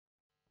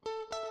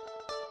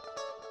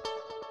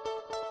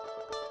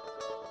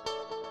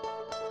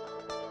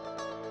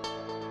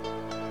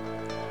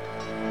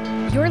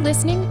You're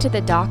listening to the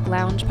Doc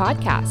Lounge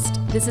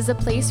podcast. This is a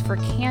place for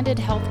candid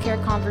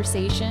healthcare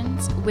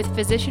conversations with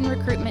physician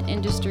recruitment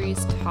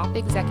industry's top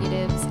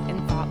executives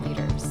and thought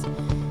leaders.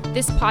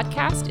 This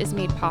podcast is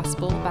made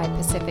possible by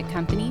Pacific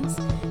Companies,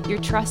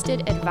 your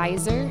trusted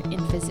advisor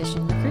in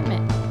physician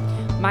recruitment.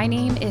 My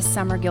name is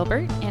Summer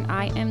Gilbert, and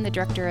I am the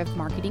Director of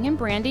Marketing and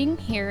Branding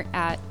here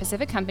at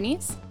Pacific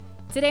Companies.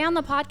 Today on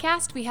the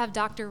podcast, we have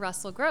Dr.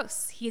 Russell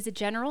Gross. He is a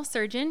general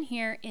surgeon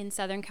here in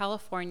Southern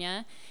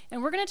California,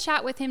 and we're going to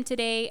chat with him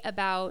today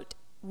about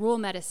rural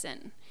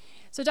medicine.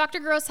 So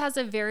Dr. Gross has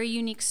a very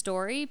unique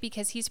story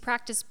because he's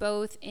practiced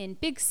both in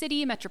big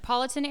city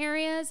metropolitan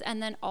areas and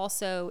then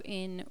also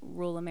in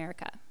rural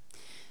America.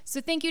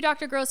 So thank you,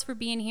 Dr. Gross, for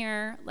being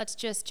here. Let's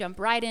just jump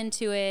right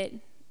into it,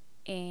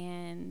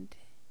 and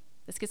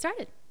let's get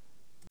started.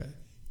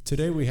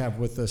 Today we have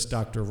with us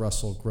Dr.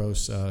 Russell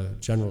Gross,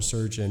 general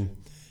surgeon,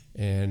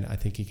 and I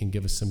think he can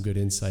give us some good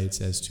insights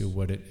as to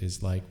what it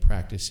is like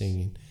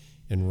practicing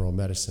in rural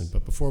medicine.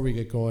 But before we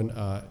get going,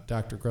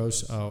 Dr.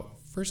 Gross,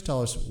 first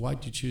tell us, why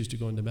did you choose to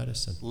go into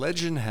medicine?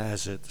 Legend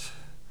has it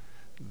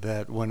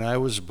that when I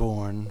was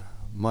born,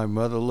 my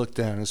mother looked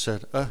down and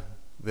said,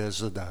 there's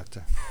the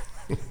doctor.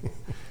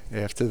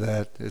 After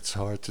that, it's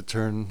hard to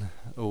turn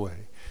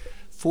away.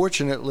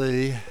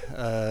 Fortunately,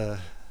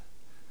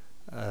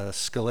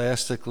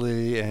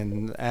 scholastically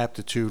and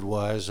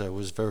aptitude-wise, I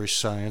was very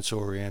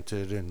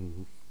science-oriented,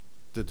 and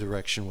the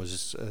direction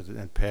was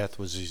and path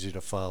was easy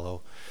to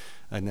follow.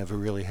 I never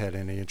really had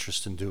any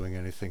interest in doing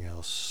anything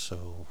else,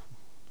 so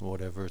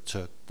whatever it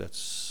took,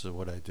 that's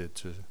what I did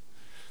to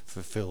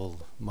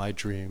fulfill my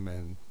dream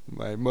and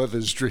my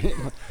mother's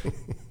dream.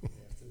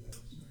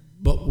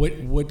 But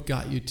what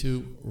got you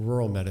to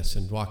rural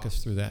medicine? Walk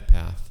us through that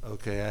path.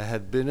 Okay, I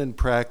had been in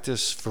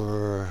practice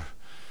for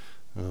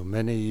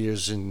many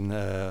years in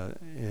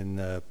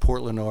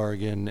Portland,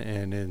 Oregon,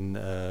 and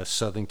in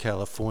Southern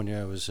California.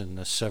 I was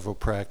in several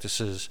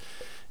practices,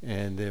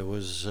 and there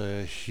was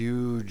a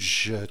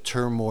huge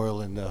turmoil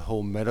in the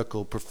whole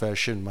medical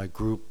profession. My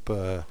group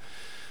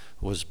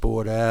was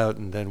bought out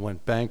and then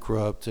went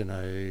bankrupt, and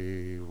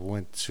I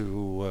went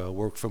to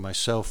work for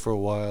myself for a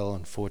while.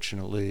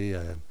 Unfortunately,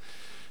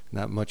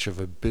 not much of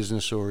a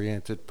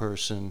business-oriented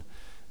person.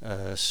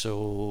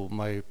 So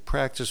my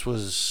practice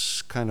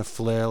was kind of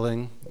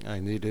flailing. I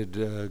needed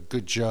a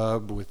good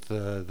job with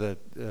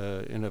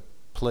in a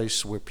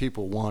place where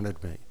people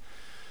wanted me.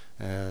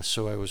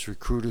 So I was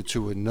recruited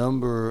to a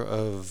number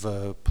of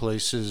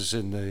places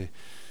in the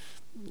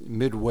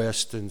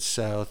Midwest and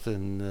South,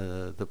 and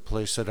the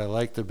place that I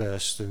liked the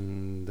best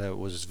and that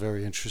was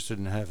very interested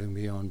in having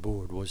me on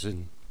board was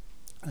in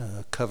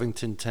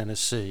Covington,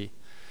 Tennessee.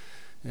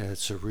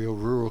 It's a real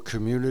rural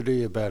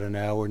community about an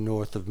hour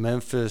north of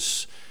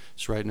Memphis.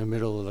 It's right in the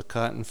middle of the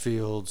cotton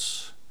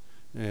fields,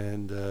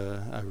 and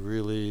I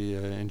really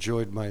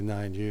enjoyed my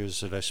 9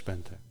 years that I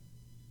spent there.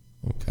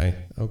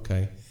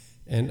 Okay.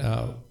 And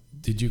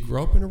did you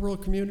grow up in a rural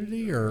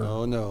community, or?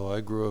 Oh, no,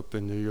 I grew up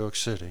in New York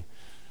City.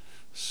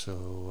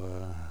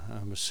 So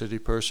I'm a city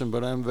person,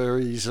 but I'm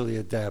very easily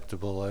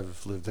adaptable.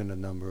 I've lived in a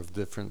number of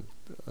different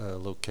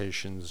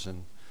locations,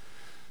 and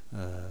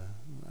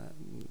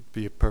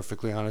be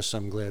perfectly honest,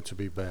 I'm glad to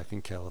be back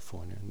in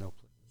California. No.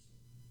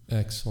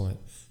 Excellent.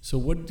 So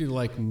what do you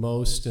like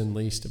most and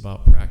least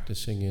about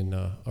practicing in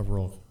a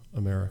rural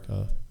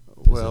America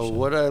position? Well,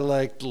 what I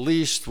liked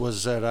least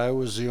was that I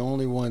was the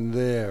only one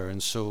there,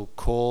 and so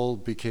call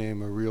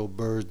became a real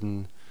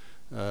burden.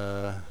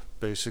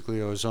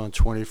 Basically, I was on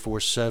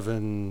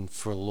 24/7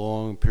 for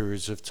long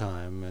periods of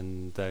time,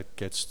 and that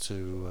gets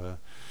to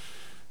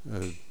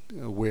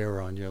wear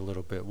on you a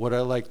little bit. What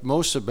I liked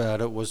most about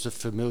it was the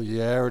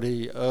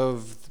familiarity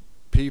of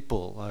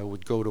people. I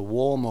would go to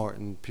Walmart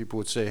and people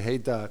would say, "Hey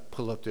Doc,"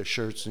 pull up their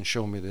shirts and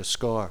show me their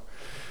scar.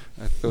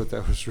 I thought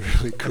that was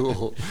really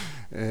cool.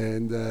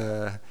 And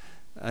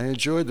I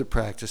enjoyed the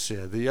practice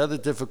there. The other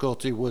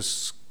difficulty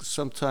was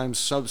sometimes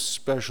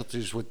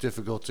subspecialties were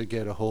difficult to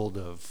get a hold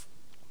of.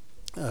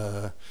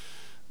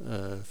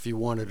 If you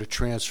wanted to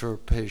transfer a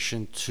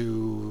patient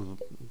to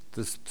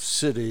the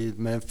city,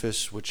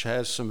 Memphis, which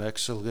has some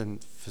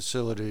excellent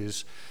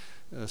facilities,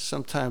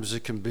 sometimes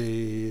it can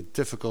be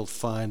difficult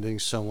finding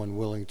someone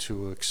willing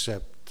to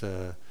accept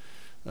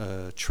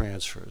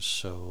transfers.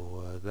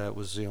 So that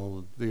was the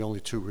only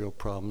two real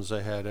problems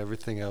I had.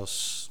 Everything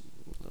else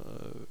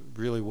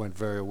really went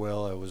very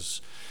well. I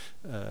was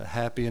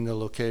happy in the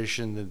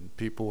location. The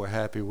people were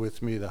happy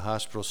with me. The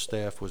hospital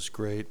staff was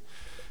great,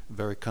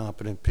 very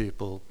competent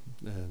people,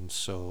 and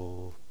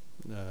so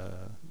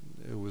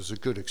it was a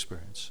good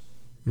experience.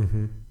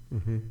 And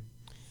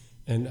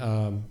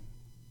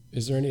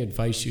is there any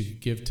advice you could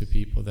give to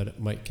people that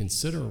might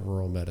consider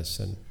rural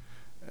medicine?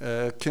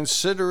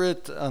 Consider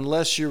it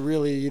unless you're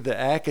really either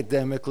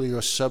academically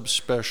or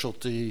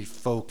subspecialty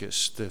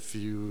focused. If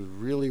you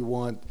really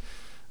want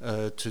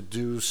to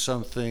do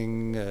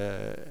something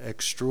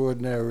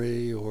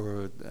extraordinary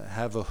or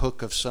have a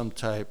hook of some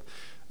type,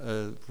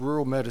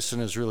 rural medicine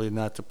is really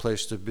not the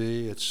place to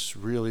be. It's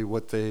really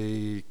what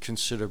they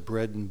consider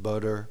bread and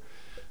butter.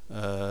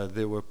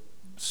 There were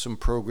some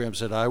programs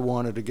that I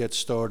wanted to get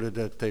started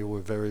that they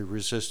were very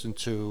resistant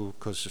to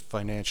because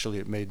financially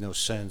it made no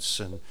sense,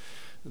 and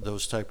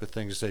those type of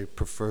things they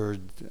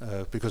preferred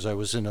because I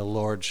was in a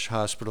large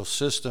hospital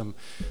system.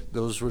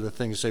 Those were the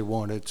things they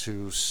wanted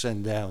to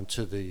send down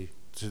to the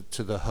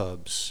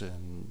hubs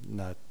and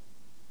not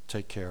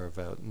take care of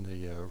out in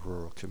the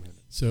rural community.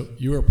 So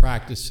you were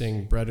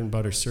practicing bread and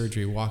butter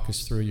surgery. Walk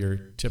us through your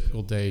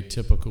typical day,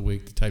 typical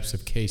week, the types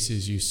of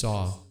cases you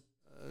saw.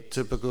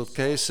 Typical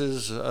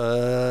cases,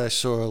 I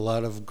saw a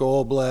lot of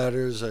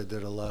gallbladders. I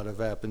did a lot of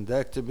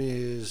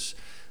appendectomies.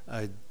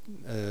 I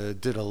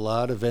did a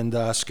lot of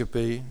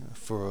endoscopy.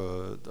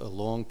 For a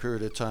long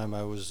period of time,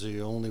 I was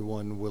the only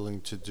one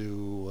willing to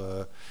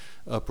do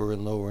upper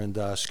and lower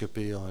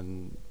endoscopy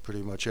on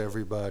pretty much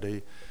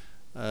everybody.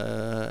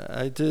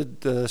 I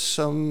did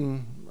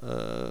some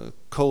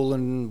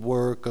colon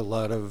work, a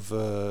lot of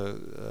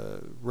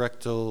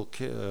rectal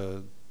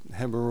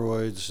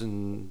hemorrhoids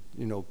and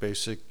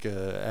basic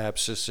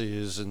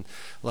abscesses, and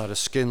a lot of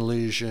skin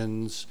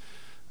lesions.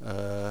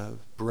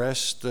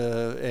 Breast,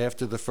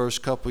 after the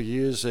first couple of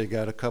years, they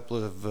got a couple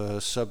of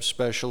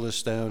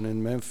subspecialists down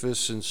in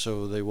Memphis, and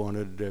so they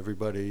wanted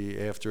everybody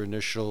after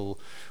initial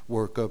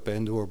workup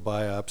and or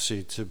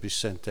biopsy to be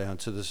sent down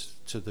to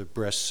the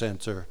breast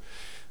center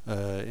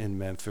in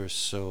Memphis.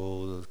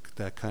 So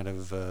that kind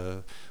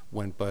of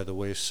went by the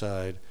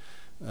wayside.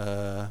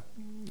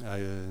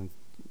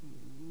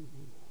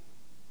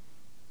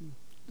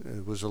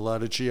 It was a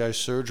lot of GI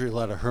surgery, a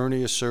lot of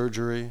hernia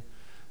surgery,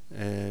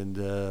 and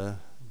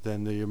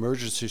then the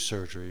emergency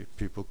surgery.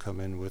 People come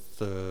in with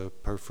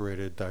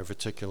perforated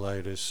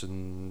diverticulitis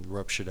and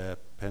ruptured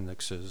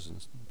appendixes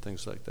and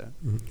things like that.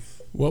 Mm-hmm.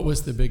 What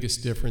was the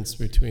biggest difference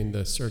between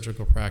the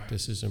surgical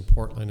practices in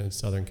Portland and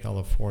Southern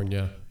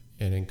California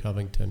and in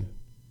Covington?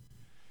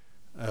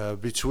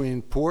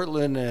 Between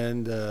Portland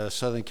and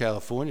Southern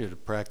California, the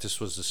practice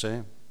was the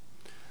same.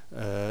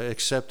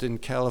 Except in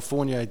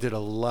California, I did a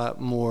lot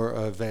more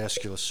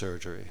vascular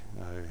surgery.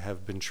 I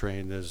have been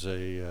trained as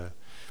a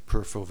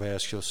peripheral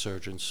vascular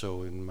surgeon,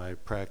 so in my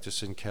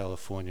practice in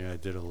California, I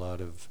did a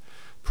lot of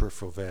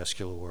peripheral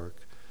vascular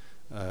work.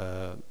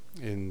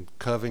 In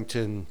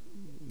Covington,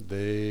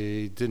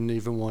 they didn't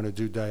even want to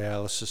do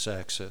dialysis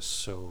access,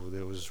 so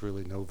there was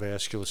really no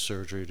vascular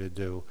surgery to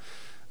do.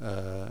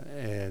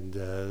 And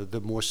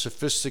the more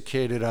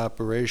sophisticated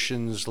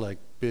operations like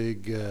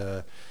big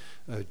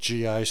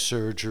GI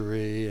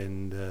surgery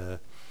and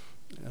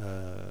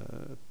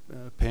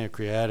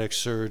pancreatic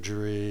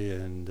surgery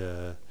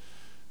and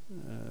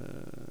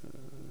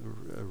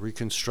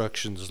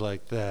reconstructions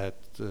like that,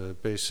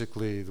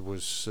 basically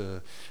was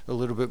a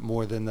little bit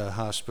more than the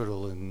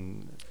hospital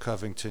in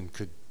Covington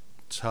could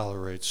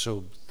tolerate.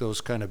 So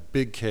those kind of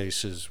big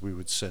cases we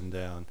would send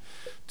down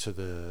to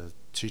the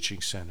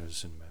teaching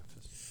centers in Memphis.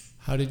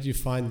 How did you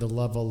find the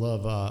level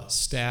of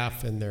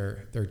staff and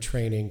their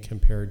training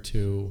compared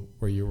to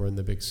where you were in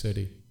the big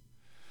city?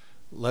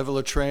 Level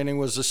of training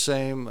was the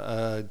same.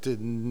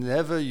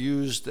 Never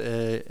used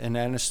an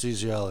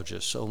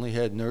anesthesiologist. Only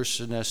had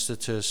nurse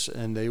anesthetists,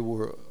 and they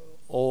were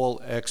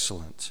all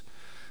excellent.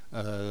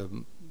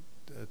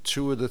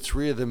 2 of the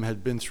 3 of them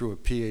had been through a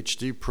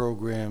PhD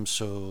program,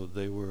 so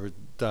they were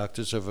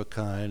doctors of a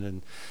kind,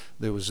 and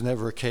there was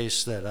never a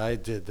case that I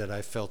did that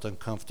I felt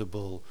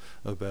uncomfortable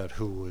about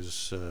who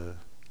was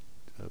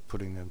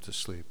putting them to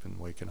sleep and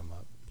waking them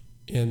up.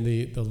 And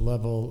the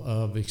level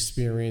of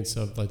experience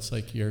of, let's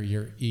like your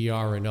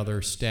ER and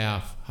other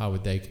staff, how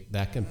would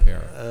that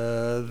compare?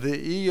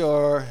 The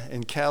ER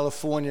in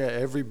California,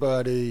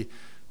 everybody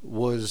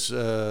was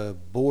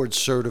board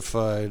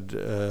certified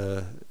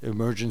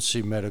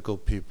emergency medical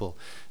people.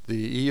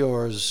 The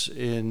ERs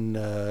in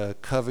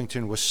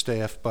Covington was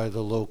staffed by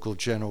the local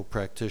general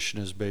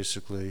practitioners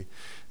basically,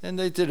 and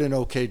they did an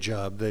okay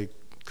job. They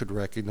could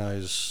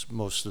recognize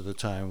most of the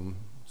time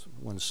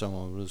when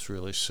someone was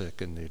really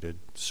sick and needed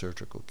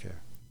surgical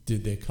care.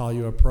 Did they call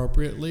you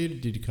appropriately?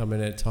 Did you come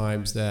in at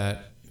times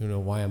that,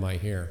 why am I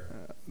here?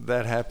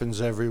 That happens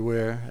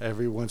everywhere.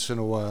 Every once in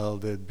a while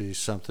there'd be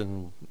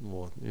something,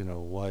 well,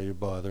 why are you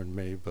bothering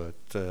me?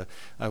 But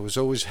I was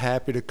always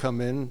happy to come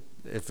in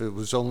if it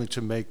was only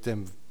to make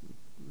them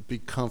be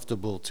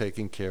comfortable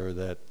taking care of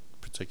that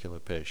particular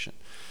patient.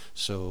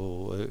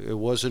 So it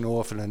wasn't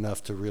often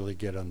enough to really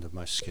get under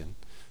my skin.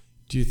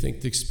 Do you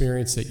think the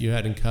experience that you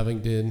had in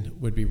Covington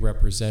would be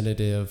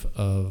representative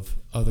of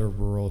other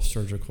rural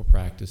surgical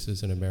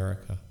practices in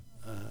America?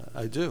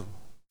 I do.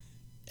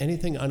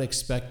 Anything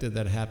unexpected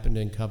that happened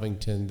in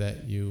Covington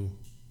that you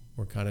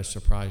were kind of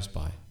surprised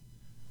by?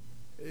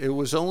 It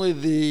was only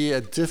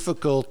the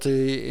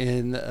difficulty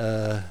in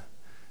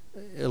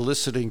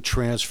eliciting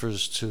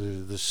transfers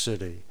to the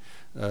city.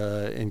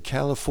 In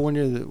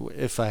California,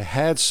 if I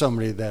had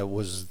somebody that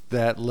was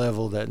that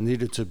level that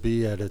needed to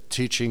be at a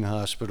teaching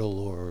hospital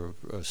or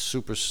a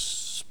super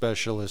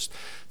specialist,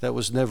 that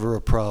was never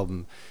a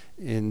problem.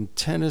 In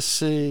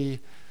Tennessee,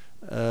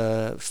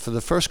 for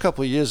the first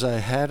couple of years, I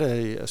had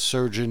a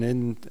surgeon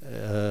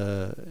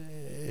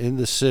in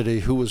the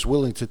city who was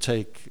willing to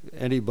take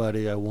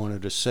anybody I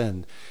wanted to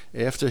send.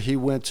 After he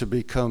went to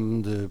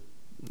become the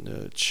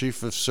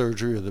chief of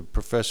surgery or the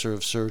professor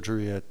of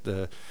surgery at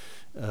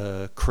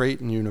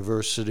Creighton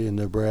University in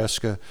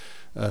Nebraska,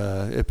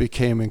 it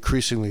became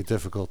increasingly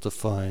difficult to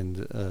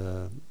find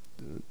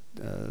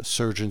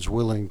surgeons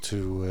willing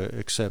to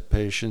accept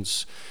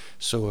patients.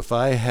 So if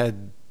I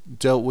had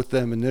dealt with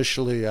them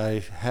initially, I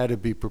had to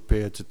be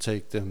prepared to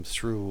take them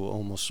through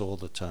almost all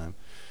the time.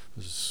 It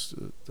was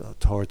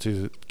hard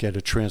to get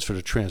a transfer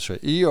to transfer.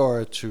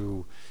 ER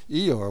to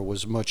ER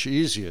was much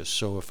easier.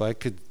 So if I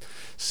could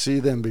see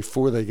them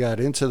before they got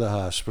into the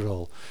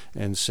hospital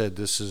and said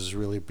this is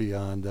really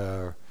beyond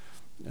our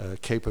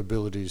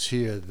capabilities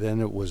here, then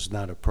it was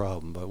not a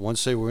problem. But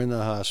once they were in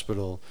the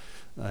hospital,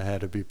 I had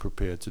to be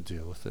prepared to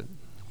deal with it.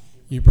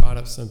 You brought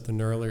up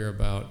something earlier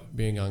about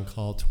being on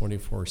call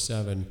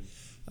 24/7.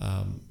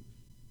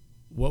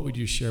 What would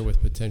you share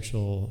with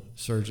potential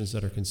surgeons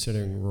that are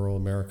considering rural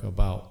America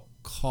about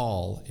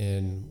call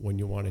and when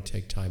you want to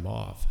take time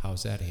off?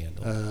 How's that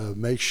handled?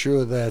 Make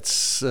sure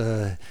that's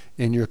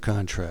in your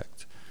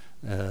contract.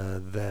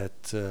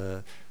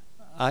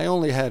 I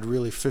only had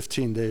really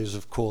 15 days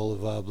of call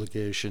of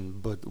obligation,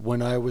 but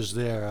when I was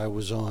there, I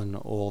was on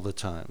all the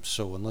time.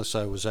 So unless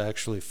I was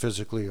actually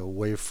physically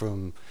away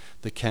from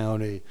the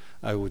county,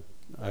 I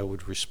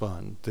would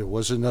respond. There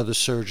was another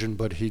surgeon,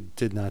 but he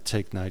did not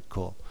take night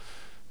call,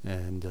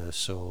 and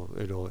so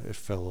it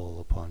fell all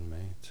upon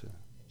me.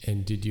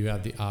 And did you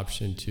have the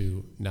option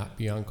to not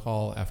be on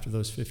call after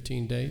those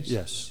 15 days?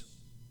 Yes.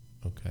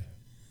 Okay.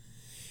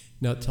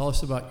 Now tell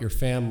us about your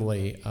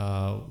family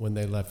when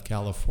they left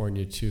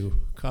California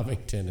to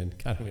Covington, and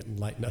kind of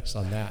enlighten us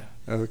on that.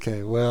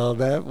 Okay, well,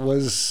 that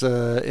was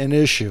an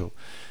issue.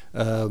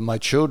 My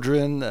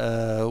children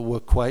were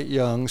quite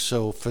young,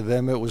 so for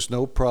them it was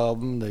no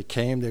problem. They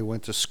came, they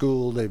went to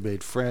school, they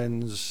made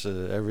friends,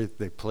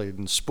 they played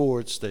in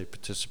sports, they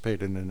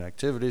participated in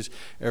activities.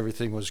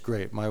 Everything was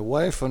great. My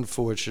wife,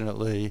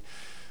 unfortunately,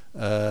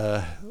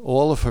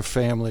 all of her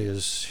family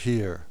is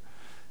here.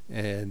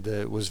 And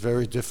it was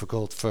very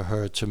difficult for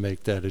her to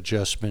make that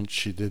adjustment.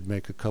 She did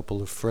make a couple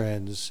of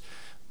friends,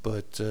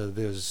 but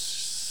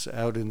there's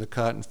out in the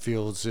cotton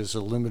fields, there's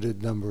a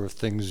limited number of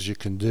things you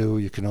can do.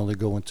 You can only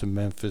go into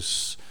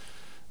Memphis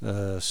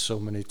so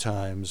many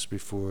times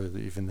before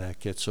even that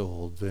gets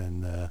old.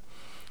 And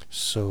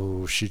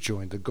so she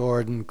joined the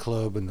garden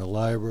club and the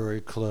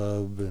library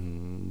club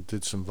and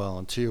did some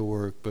volunteer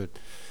work, but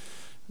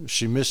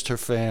she missed her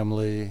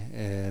family,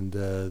 and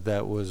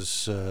that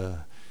was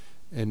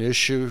an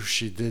issue.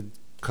 She did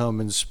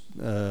come and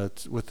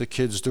with the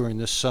kids during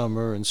the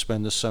summer and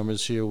spend the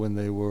summers here when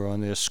they were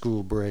on their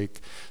school break,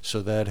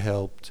 so that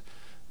helped.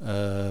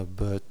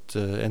 But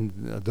and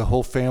the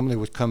whole family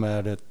would come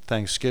out at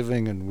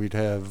Thanksgiving, and we'd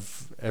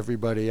have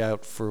everybody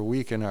out for a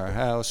week in our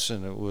house,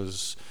 and it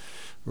was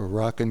a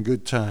rockin'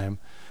 good time.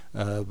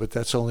 But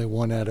that's only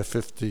 1 out of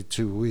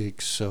 52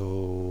 weeks,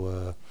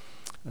 so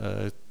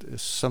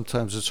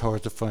sometimes it's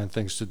hard to find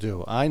things to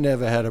do. I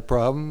never had a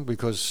problem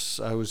because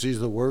I was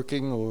either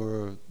working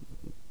or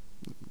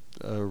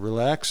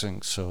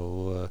relaxing,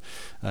 so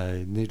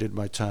I needed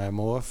my time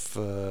off.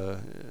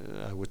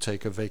 I would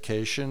take a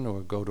vacation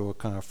or go to a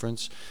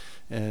conference,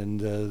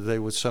 and they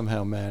would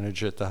somehow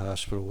manage at the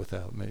hospital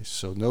without me.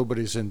 So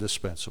nobody's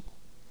indispensable.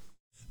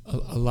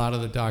 A lot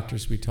of the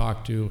doctors we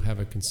talk to have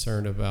a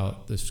concern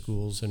about the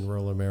schools in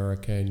rural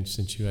America, and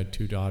since you had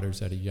 2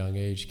 daughters at a young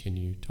age, can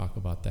you talk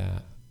about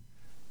that?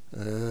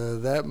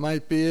 That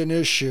might be an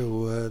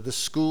issue. The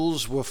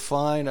schools were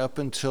fine up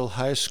until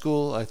high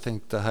school. I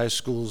think the high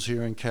schools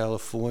here in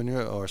California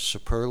are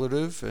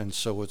superlative, and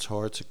so it's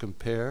hard to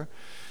compare.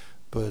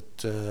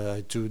 But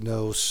I do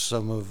know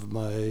some of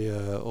my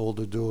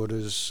older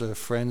daughter's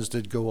friends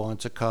did go on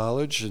to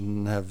college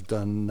and have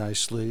done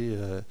nicely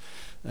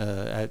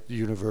at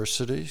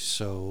university.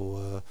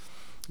 So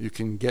you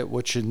can get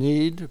what you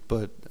need,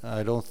 but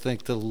I don't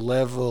think the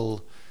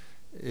level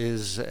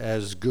is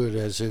as good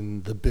as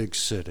in the big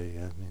city.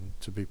 I mean,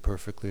 to be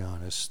perfectly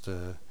honest,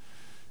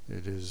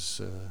 it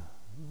is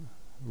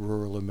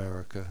rural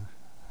America.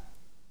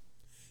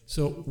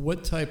 So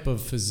what type of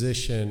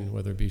physician,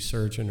 whether it be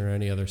surgeon or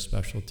any other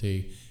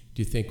specialty,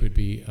 do you think would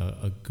be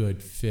a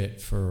good fit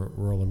for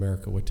rural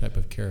America? What type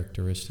of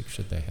characteristics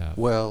should they have?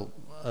 Well,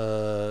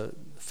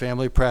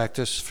 family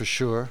practice for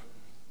sure.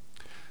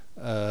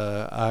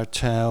 Our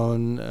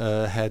town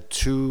had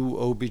 2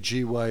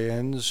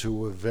 OBGYNs who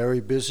were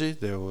very busy.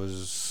 There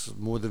was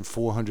more than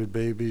 400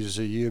 babies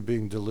a year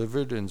being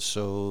delivered, and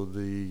so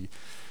the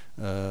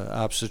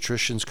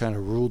obstetricians kind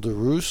of ruled the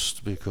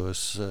roost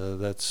because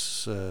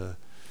that's a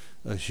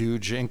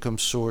huge income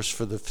source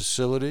for the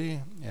facility,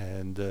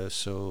 and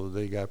so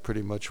they got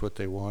pretty much what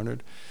they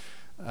wanted.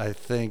 I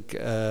think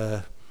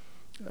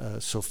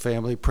so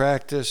family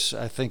practice,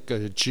 I think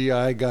a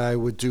GI guy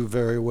would do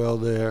very well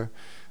there.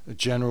 A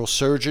general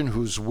surgeon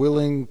who's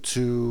willing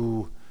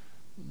to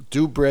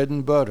do bread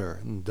and butter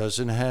and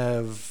doesn't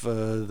have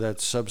that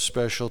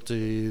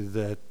subspecialty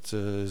that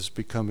is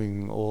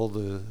becoming all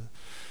the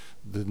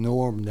the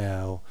norm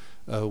now,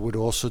 would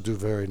also do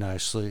very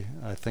nicely.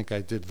 I think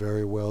I did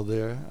very well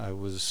there.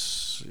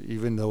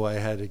 Even though I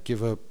had to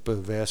give up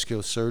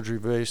vascular surgery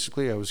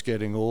basically, I was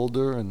getting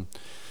older and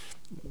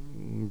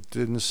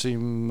didn't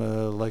seem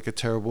like a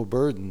terrible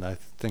burden. I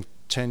think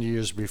 10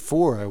 years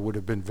before I would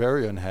have been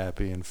very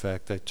unhappy. In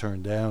fact, I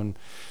turned down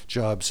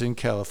jobs in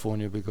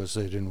California because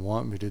they didn't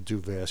want me to do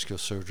vascular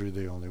surgery.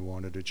 They only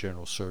wanted a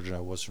general surgeon.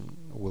 I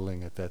wasn't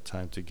willing at that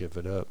time to give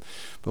it up.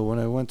 But when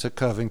I went to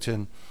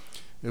Covington,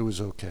 it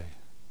was okay.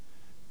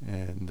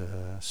 And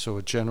so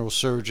a general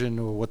surgeon,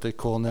 or what they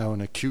call now an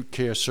acute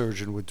care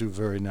surgeon, would do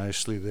very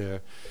nicely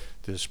there.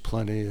 There's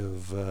plenty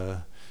of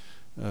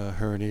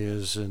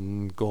hernias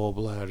and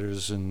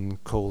gallbladders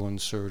and colon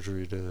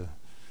surgery to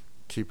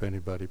keep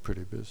anybody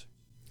pretty busy.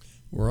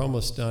 We're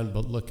almost done,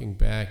 but looking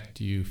back,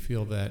 do you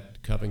feel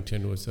that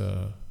Covington was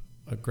a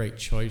great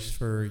choice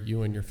for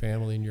you and your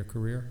family and your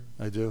career?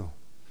 I do.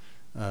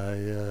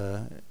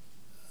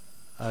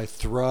 I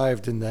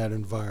thrived in that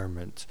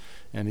environment.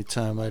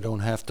 Anytime I don't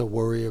have to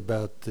worry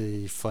about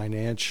the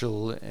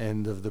financial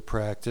end of the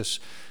practice,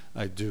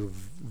 I do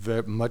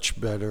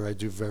much better. I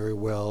do very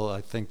well.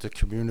 I think the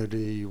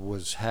community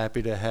was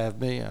happy to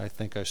have me. I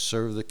think I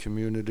served the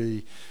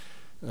community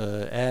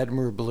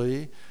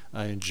admirably.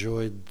 I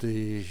enjoyed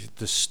the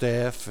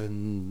staff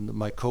and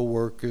my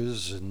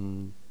coworkers,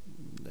 and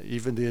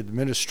even the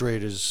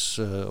administrators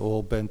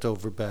all bent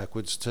over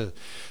backwards to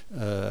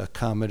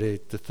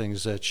accommodate the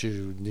things that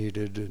you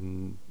needed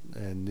and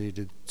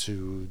needed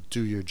to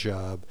do your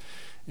job.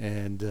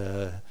 And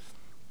to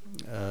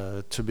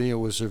me, it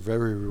was a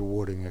very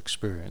rewarding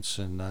experience,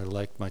 and I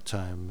liked my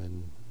time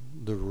in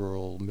the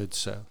rural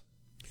Mid-South.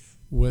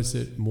 Was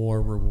it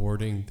more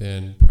rewarding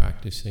than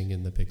practicing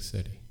in the big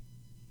city?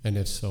 And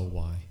if so,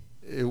 why?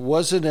 It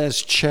wasn't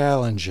as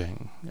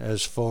challenging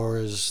as far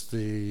as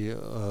the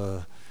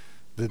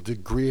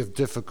degree of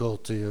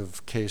difficulty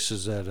of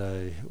cases that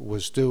I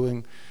was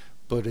doing,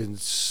 but in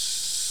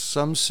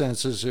some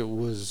senses it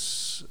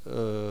was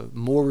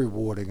more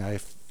rewarding. I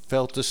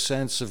felt a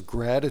sense of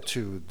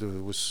gratitude.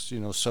 There was,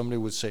 somebody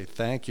would say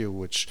thank you,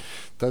 which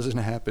doesn't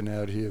happen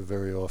out here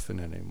very often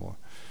anymore.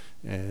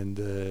 And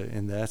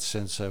in that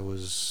sense, I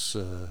was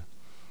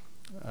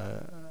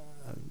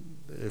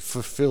it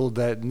fulfilled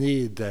that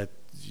need that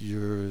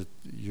you're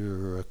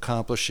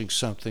accomplishing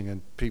something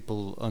and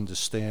people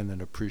understand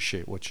and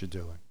appreciate what you're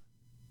doing.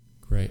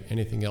 Great.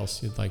 Anything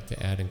else you'd like to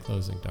add in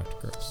closing, Dr.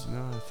 Gross?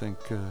 No, I think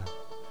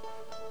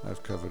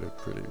I've covered it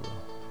pretty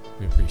well.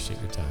 We appreciate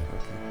your time.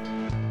 Okay.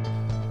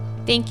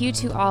 Thank you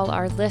to all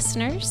our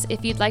listeners.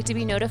 If you'd like to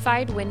be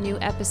notified when new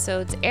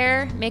episodes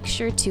air, make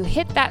sure to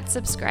hit that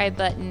subscribe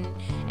button.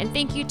 And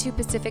thank you to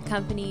Pacific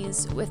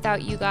Companies.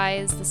 Without you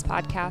guys, this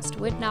podcast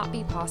would not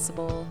be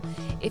possible.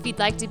 If you'd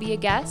like to be a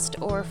guest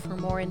or for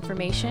more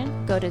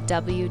information, go to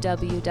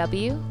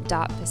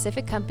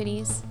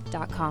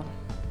www.pacificcompanies.com.